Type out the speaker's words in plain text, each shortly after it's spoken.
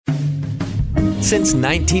Since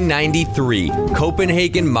 1993,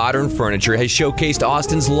 Copenhagen Modern Furniture has showcased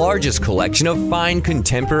Austin's largest collection of fine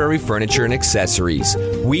contemporary furniture and accessories.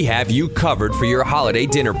 We have you covered for your holiday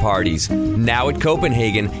dinner parties. Now at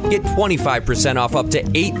Copenhagen, get 25% off up to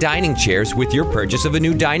 8 dining chairs with your purchase of a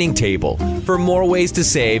new dining table. For more ways to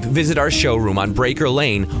save, visit our showroom on Breaker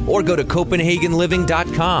Lane or go to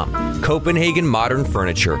CopenhagenLiving.com. Copenhagen Modern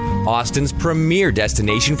Furniture, Austin's premier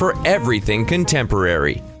destination for everything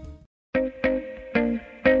contemporary.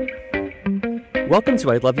 Welcome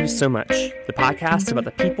to I Love You So Much, the podcast about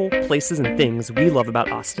the people, places, and things we love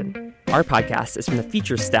about Austin. Our podcast is from the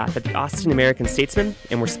features staff at the Austin American Statesman,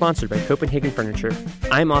 and we're sponsored by Copenhagen Furniture.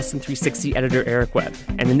 I'm Austin 360 editor Eric Webb,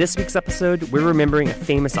 and in this week's episode, we're remembering a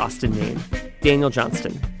famous Austin name, Daniel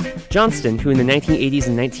Johnston. Johnston, who in the 1980s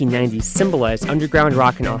and 1990s symbolized underground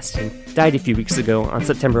rock in Austin, died a few weeks ago on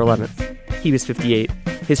September 11th. He was 58.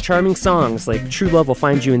 His charming songs like True Love Will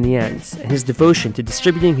Find You in the End and his devotion to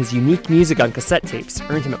distributing his unique music on cassette tapes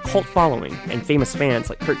earned him a cult following and famous fans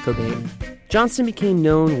like Kurt Cobain. Johnston became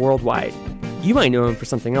known worldwide. You might know him for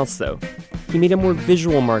something else, though. He made a more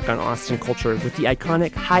visual mark on Austin culture with the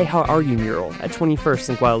iconic Hi, How Are You mural at 21st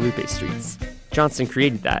and Guadalupe Streets. Johnston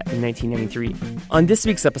created that in 1993. On this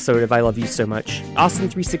week's episode of I Love You So Much, Austin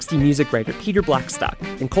 360 music writer Peter Blackstock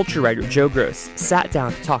and culture writer Joe Gross sat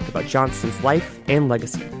down to talk about Johnston's life and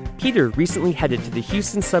legacy. Peter recently headed to the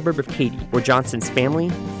Houston suburb of Katy, where Johnston's family,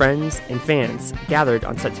 friends, and fans gathered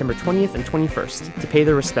on September 20th and 21st to pay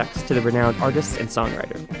their respects to the renowned artist and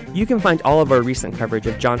songwriter. You can find all of our recent coverage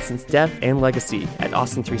of Johnston's death and legacy at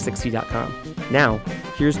austin360.com. Now,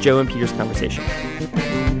 here's Joe and Peter's conversation.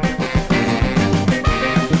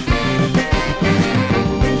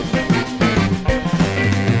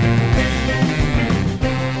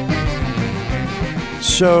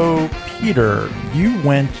 So, Peter, you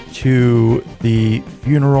went to the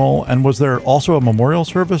funeral, and was there also a memorial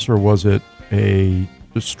service, or was it a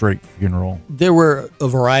straight funeral? There were a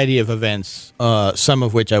variety of events, some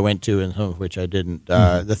of which I went to and some of which I didn't.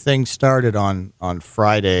 The thing started on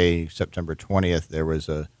Friday, September 20th. There was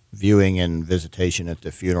a viewing and visitation at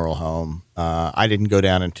the funeral home. I didn't go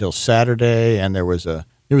down until Saturday, and there was a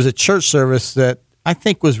church service that I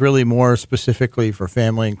think was really more specifically for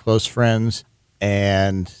family and close friends.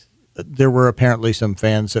 And there were apparently some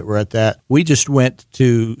fans that were at that. We just went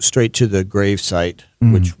straight to the gravesite,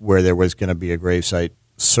 where there was going to be a gravesite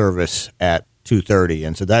service at 2:30,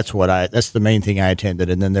 and so that's the main thing I attended.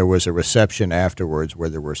 And then there was a reception afterwards where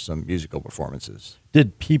there were some musical performances.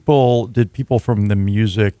 Did people from the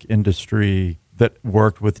music industry that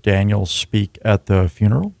worked with Daniel speak at the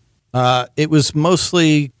funeral? It was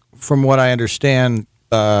mostly, from what I understand,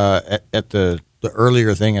 at the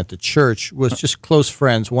earlier thing at the church was just close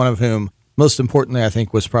friends, one of whom, most importantly, I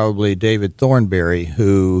think, was probably David Thornberry,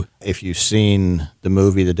 who, if you've seen the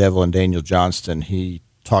movie The Devil and Daniel Johnston, he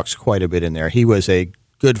talks quite a bit in there. He was a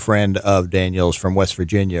good friend of Daniel's from West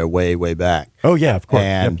Virginia way, way back. Oh, yeah, of course.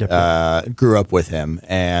 And grew up with him,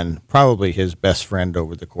 and probably his best friend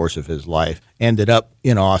over the course of his life. Ended up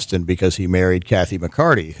in Austin because he married Kathy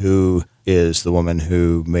McCarty, who is the woman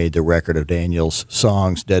who made the record of Daniel's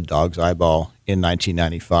songs, Dead Dog's Eyeball, in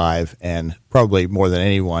 1995, and probably more than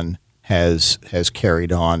anyone has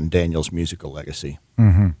carried on Daniel's musical legacy.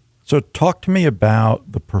 Mm-hmm. So talk to me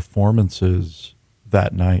about the performances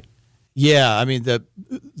that night. Yeah, I mean,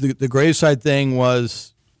 the graveside thing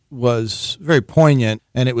was very poignant,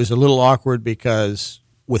 and it was a little awkward because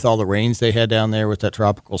with all the rains they had down there with that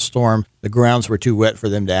tropical storm, the grounds were too wet for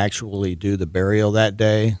them to actually do the burial that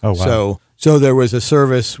day. Oh, wow. So there was a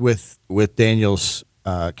service with Daniel's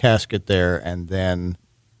casket there, and then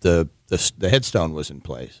the headstone was in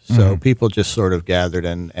place. So people just sort of gathered,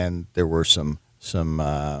 and there were some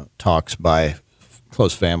talks by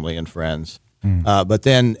close family and friends. But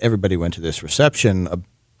then everybody went to this reception a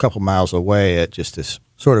couple miles away at just this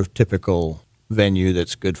sort of typical venue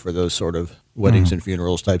that's good for those sort of weddings and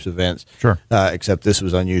funerals types of events. Sure. Except this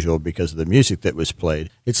was unusual because of the music that was played.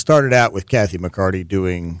 It started out with Kathy McCarty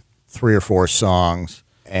doing 3 or 4 songs,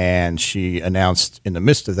 and she announced in the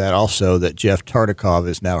midst of that also that Jeff Tartikoff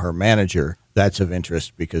is now her manager. That's of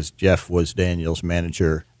interest because Jeff was Daniel's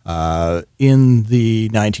manager in the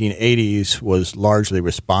 1980s, was largely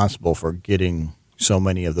responsible for getting so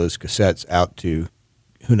many of those cassettes out to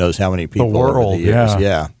who knows how many people the world, over the years.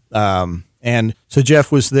 Yeah. And so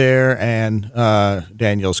Jeff was there, and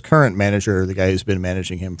Daniel's current manager, the guy who's been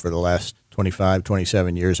managing him for the last 25,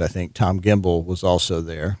 27 years, I think, Tom Gimbel, was also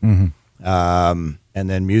there. And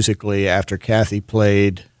then musically, after Kathy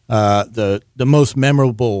played, the most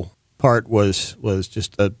memorable part was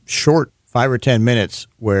just a short 5 or 10 minutes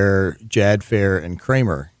where Jad Fair and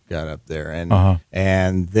Kramer got up there,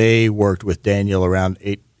 and they worked with Daniel around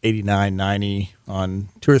 89, 90 on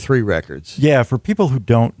 2 or 3 records. Yeah, for people who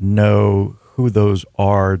don't know who those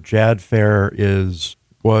are, Jad Fair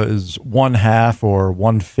was 1/2 or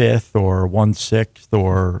 1/5 or 1/6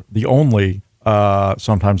 or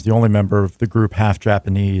sometimes the only member of the group half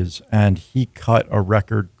Japanese, and he cut a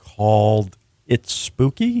record called It's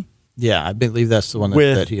Spooky. Yeah, I believe that's the one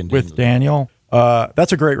that he and with Daniel.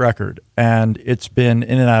 That's a great record, and it's been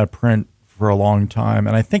in and out of print for a long time,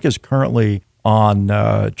 and I think is currently on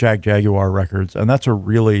Jaguar Records, and that's a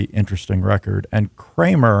really interesting record. And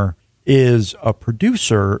Kramer is a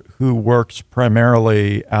producer who works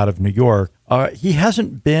primarily out of New York. He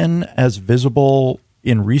hasn't been as visible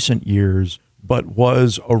in recent years, but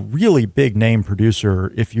was a really big name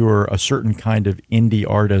producer if you were a certain kind of indie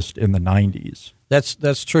artist in the 90s.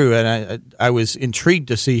 That's true, and I was intrigued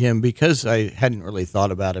to see him because I hadn't really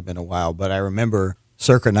thought about him in a while, but I remember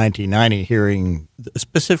circa 1990 hearing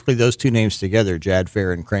specifically those 2 names together, Jad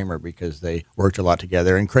Fair and Kramer, because they worked a lot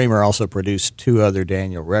together. And Kramer also produced 2 other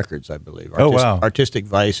Daniel records, I believe. Artistic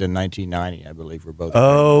Vice in 1990, I believe, were both.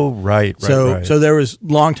 Oh, right. So there was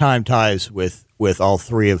long-time ties with all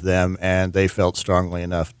 3 of them, and they felt strongly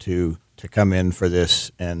enough to come in for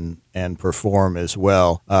this and perform as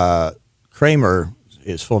well. Kramer,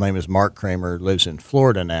 his full name is Mark Kramer, lives in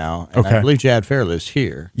Florida now, and I believe Jad Fair lives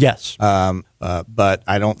here. Yes. But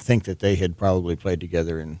I don't think that they had probably played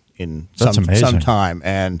together in some time.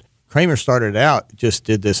 And Kramer started out, just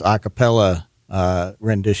did this a cappella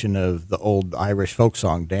rendition of the old Irish folk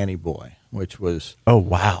song, Danny Boy, which was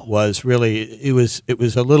was really, it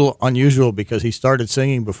was a little unusual because he started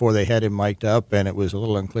singing before they had him mic'd up, and it was a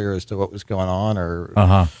little unclear as to what was going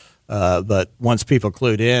on. But once people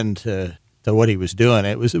clued in to what he was doing,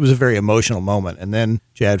 it was a very emotional moment. And then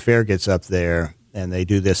Jad Fair gets up there, and they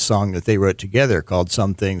do this song that they wrote together called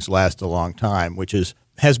Some Things Last a Long Time, which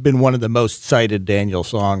has been one of the most cited Daniel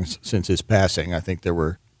songs since his passing. I think there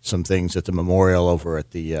were some things at the memorial over at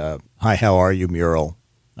the Hi, How Are You mural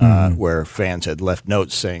where fans had left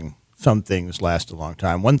notes saying Some Things Last a Long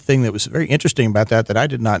Time. One thing that was very interesting about that I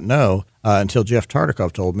did not know until Jeff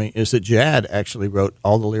Tartikoff told me is that Jad actually wrote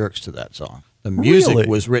all the lyrics to that song. The music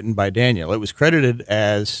was written by Daniel. It was credited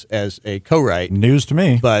as a co-write. News to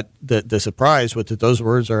me. But the surprise was that those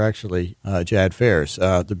words are actually Jad Fair's.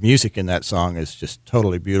 The music in that song is just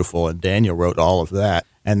totally beautiful, and Daniel wrote all of that.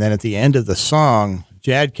 And then at the end of the song,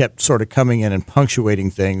 Jad kept sort of coming in and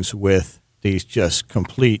punctuating things with these just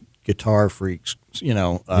complete guitar freaks, freak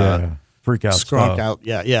out skronk stuff. out.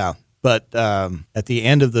 Yeah. But at the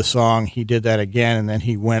end of the song, he did that again, and then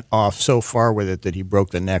he went off so far with it that he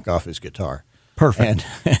broke the neck off his guitar. Perfect.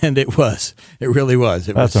 And it really was.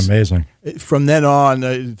 That's amazing. From then on,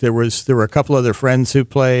 there were a couple other friends who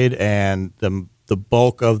played, and the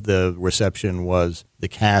bulk of the reception was the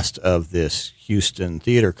cast of this Houston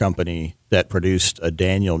theater company that produced a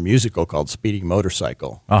Daniel musical called Speeding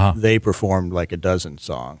Motorcycle. They performed like a dozen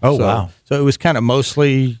songs. Wow. So it was kind of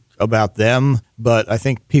mostly about them, but I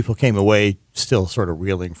think people came away still sort of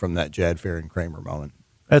reeling from that Jad Fair and Kramer moment.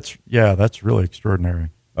 That's really extraordinary.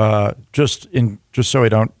 Just so we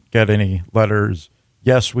don't get any letters,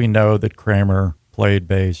 yes, we know that Kramer played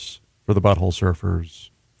bass for the Butthole Surfers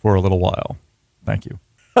for a little while. Thank you.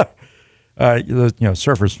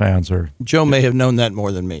 Surfers fans are... Joe may have known that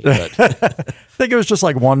more than me. But. I think it was just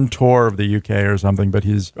like one tour of the UK or something, but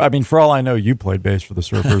for all I know, you played bass for the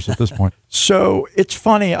Surfers at this point. So it's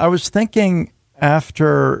funny. I was thinking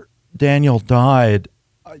after Daniel died,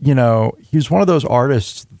 he's one of those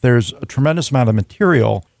artists, there's a tremendous amount of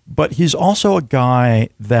material, but he's also a guy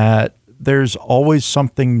that there's always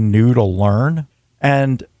something new to learn.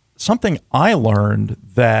 And something I learned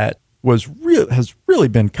that has really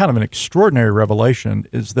been kind of an extraordinary revelation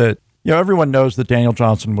is that, everyone knows that Daniel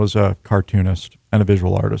Johnston was a cartoonist and a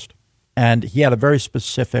visual artist. And he had a very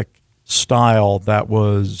specific style that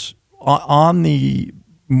was on the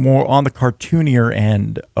cartoonier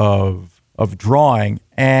end of drawing.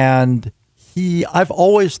 And I've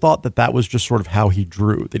always thought that was just sort of how he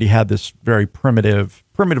drew, that he had this very primitive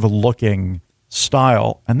looking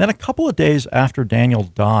style. And then a couple of days after Daniel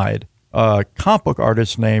died, a comic book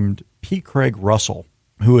artist named P. Craig Russell,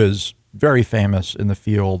 who is very famous in the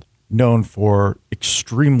field, known for an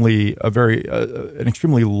extremely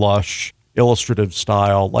lush illustrative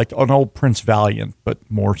style, like an old Prince Valiant, but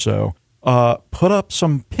more so, put up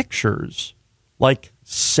some pictures, like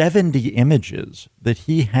 70 images that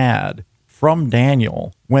he had from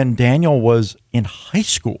Daniel when Daniel was in high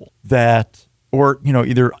school,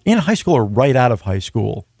 either in high school or right out of high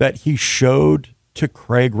school, that he showed to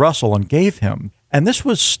Craig Russell and gave him. And this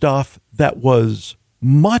was stuff that was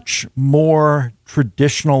much more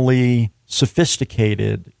traditionally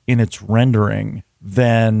sophisticated in its rendering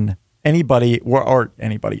than anybody, or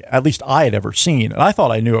anybody, at least I had ever seen. And I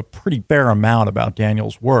thought I knew a pretty bare amount about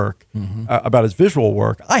Daniel's work, about his visual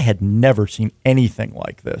work. I had never seen anything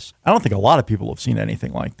like this. I don't think a lot of people have seen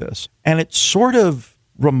anything like this. And it sort of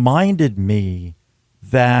reminded me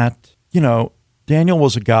that, you know, Daniel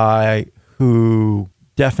was a guy who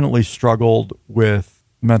definitely struggled with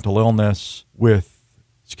mental illness, with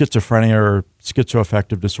schizophrenia or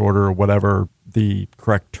schizoaffective disorder, or whatever the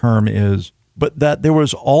correct term is, but that there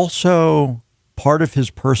was also part of his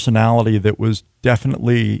personality that was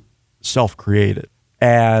definitely self-created,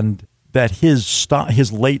 and that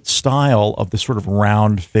his late style of the sort of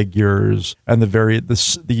round figures and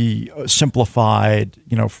the simplified,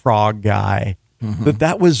 you know, frog guy,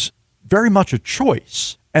 that was very much a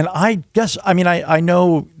choice. And I guess, I mean, I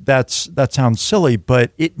know that sounds silly,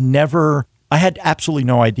 but I had absolutely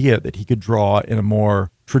no idea that he could draw in a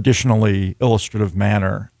more traditionally illustrative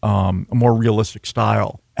manner, a more realistic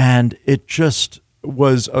style. And it just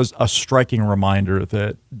was a striking reminder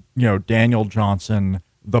that, you know, Daniel Johnson,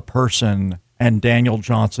 the person, and Daniel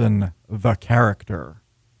Johnson, the character,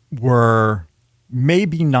 were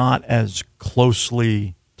maybe not as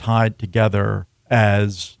closely tied together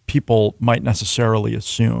as people might necessarily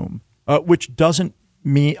assume, which doesn't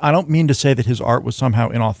mean, I don't mean to say that his art was somehow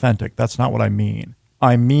inauthentic. That's not what I mean.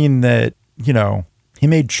 I mean that, you know, he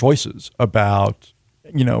made choices about,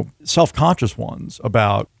 you know, self-conscious ones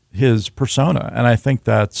about his persona. And I think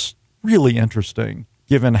that's really interesting,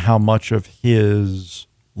 given how much of his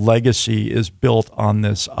legacy is built on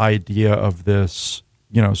this idea of this,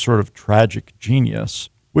 you know, sort of tragic genius,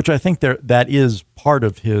 which I think that is part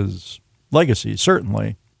of his legacy,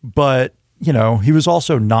 certainly. But, you know, he was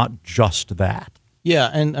also not just that.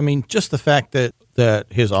 Yeah, and I mean, just the fact that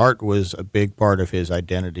his art was a big part of his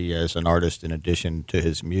identity as an artist in addition to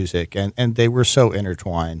his music, and they were so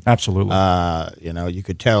intertwined. Absolutely. You know, you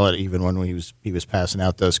could tell it even when he was passing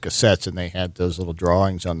out those cassettes and they had those little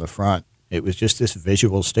drawings on the front. It was just this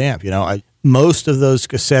visual stamp. You know, most of those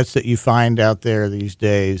cassettes that you find out there these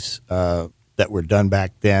days that were done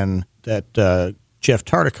back then, that Jeff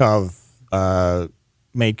Tartikoff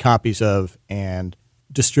made copies of and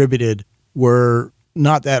distributed, were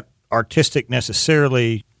not that artistic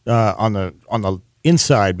necessarily on the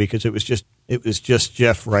inside, because it was just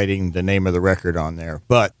Jeff writing the name of the record on there.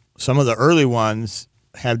 But some of the early ones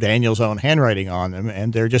have Daniel's own handwriting on them,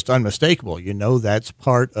 and they're just unmistakable. You know, that's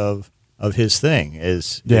part of his thing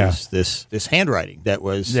is this handwriting that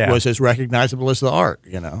was as recognizable as the art.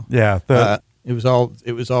 You know, it was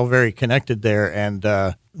all very connected there, and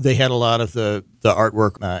they had a lot of the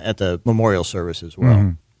artwork at the memorial service as well.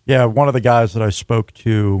 Mm-hmm. Yeah, one of the guys that I spoke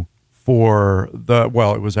to it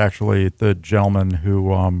was actually the gentleman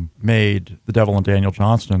who made The Devil and Daniel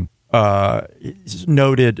Johnston,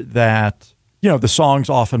 noted that, you know, the songs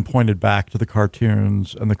often pointed back to the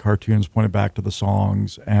cartoons and the cartoons pointed back to the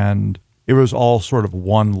songs, and it was all sort of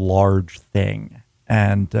one large thing.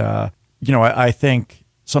 And, you know, I think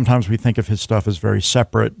sometimes we think of his stuff as very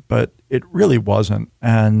separate, but it really wasn't.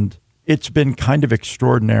 And it's been kind of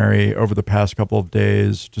extraordinary over the past couple of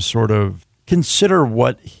days to sort of consider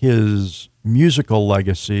what his musical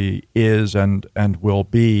legacy is and will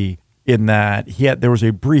be, in that there was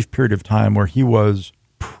a brief period of time where he was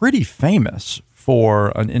pretty famous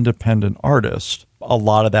for an independent artist. A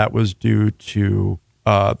lot of that was due to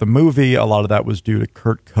the movie. A lot of that was due to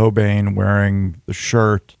Kurt Cobain wearing the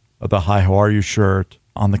shirt, the Hi, How Are You shirt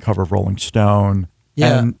on the cover of Rolling Stone.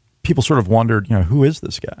 Yeah. And people sort of wondered, you know, who is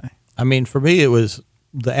this guy? I mean, for me, it was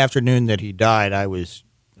the afternoon that he died. He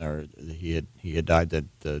had died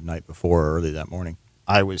the night before, or early that morning.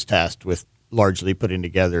 I was tasked with largely putting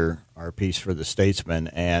together our piece for The Statesman,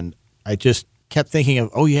 and I just kept thinking of,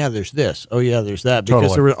 oh yeah, there's this, oh yeah, there's that,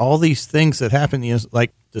 because there were all these things that happened. You know,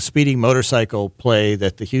 like the speeding motorcycle play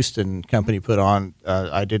that the Houston company put on.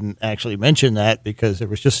 I didn't actually mention that because there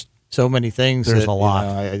was just so many things. There's a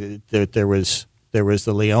lot. There was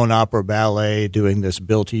the Leon Opera Ballet doing this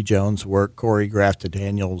Bill T. Jones work choreographed to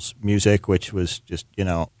Daniel's music, which was just, you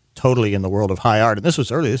know, totally in the world of high art. And this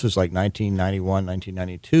was early. This was like 1991,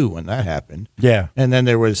 1992 when that happened. Yeah. And then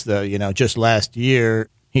there was just last year,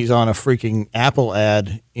 he's on a freaking Apple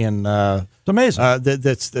ad in it's amazing.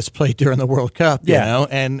 That's played during the World Cup, you know,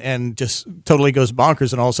 and just totally goes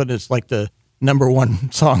bonkers. And all of a sudden it's like the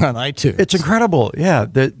 #1 song on iTunes. It's incredible. Yeah.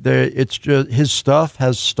 It's just, his stuff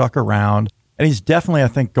has stuck around. And he's definitely, I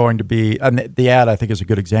think, going to be, and the ad, I think, is a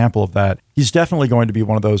good example of that. He's definitely going to be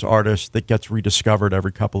one of those artists that gets rediscovered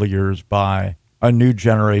every couple of years by a new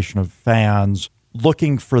generation of fans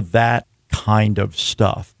looking for that kind of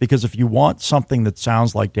stuff. Because if you want something that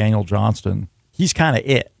sounds like Daniel Johnston, he's kind of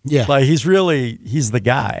it. Yeah. Like he's the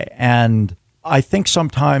guy. And I think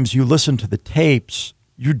sometimes you listen to the tapes,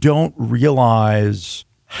 you don't realize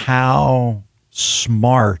how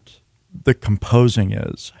smart the composing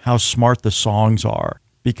is, how smart the songs are,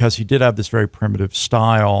 because he did have this very primitive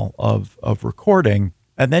style of recording.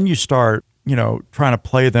 And then you start, trying to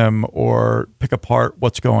play them or pick apart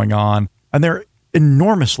what's going on. And they're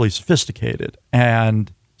enormously sophisticated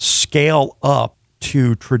and scale up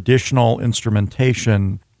to traditional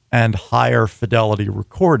instrumentation and higher fidelity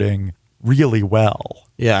recording really well.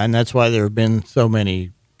 Yeah, and that's why there have been so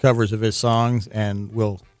many covers of his songs and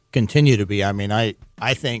will continue to be. I mean, I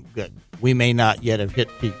think that we may not yet have hit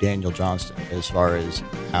peak Daniel Johnston as far as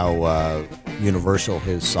how universal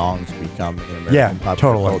his songs become in American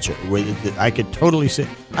popular culture. I could totally see.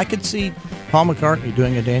 I could see Paul McCartney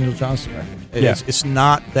doing a Daniel Johnston record. It's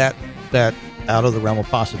not that out of the realm of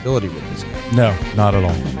possibility with this guy. No, not at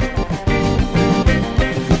all.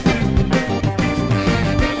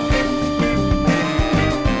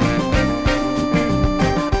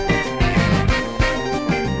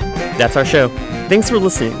 That's our show. Thanks for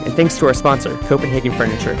listening, and thanks to our sponsor, Copenhagen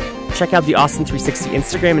Furniture. Check out the Austin 360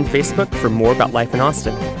 Instagram and Facebook for more about life in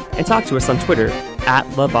Austin. And talk to us on Twitter at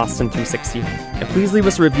LoveAustin360. And please leave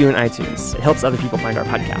us a review on iTunes. It helps other people find our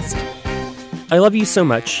podcast. I Love You So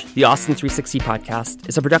Much, the Austin 360 podcast,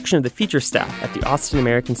 is a production of the feature staff at the Austin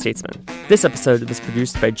American-Statesman. This episode was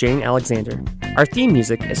produced by Jane Alexander. Our theme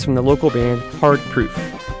music is from the local band Hard Proof,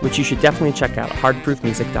 which you should definitely check out at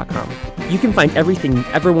hardproofmusic.com. You can find everything you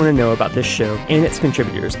ever want to know about this show and its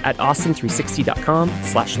contributors at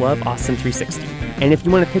austin360.com/loveaustin360. And if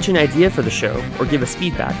you want to pitch an idea for the show or give us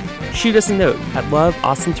feedback, shoot us a note at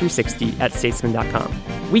loveaustin360@statesman.com.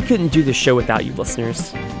 We couldn't do this show without you,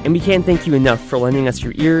 listeners, and we can't thank you enough for lending us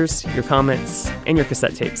your ears, your comments, and your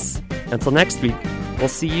cassette tapes. Until next week, we'll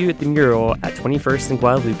see you at the mural at 21st and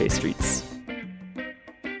Guadalupe Streets.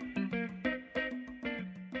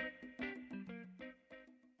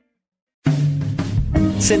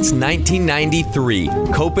 Since 1993,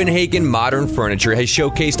 Copenhagen Modern Furniture has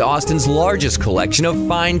showcased Austin's largest collection of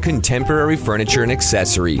fine contemporary furniture and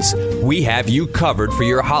accessories. We have you covered for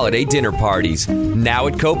your holiday dinner parties. Now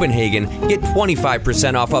at Copenhagen, get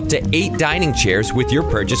 25% off up to 8 dining chairs with your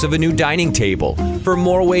purchase of a new dining table. For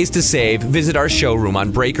more ways to save, visit our showroom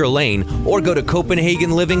on Breaker Lane or go to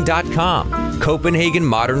CopenhagenLiving.com. Copenhagen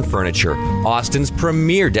Modern Furniture, Austin's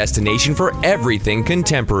premier destination for everything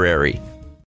contemporary.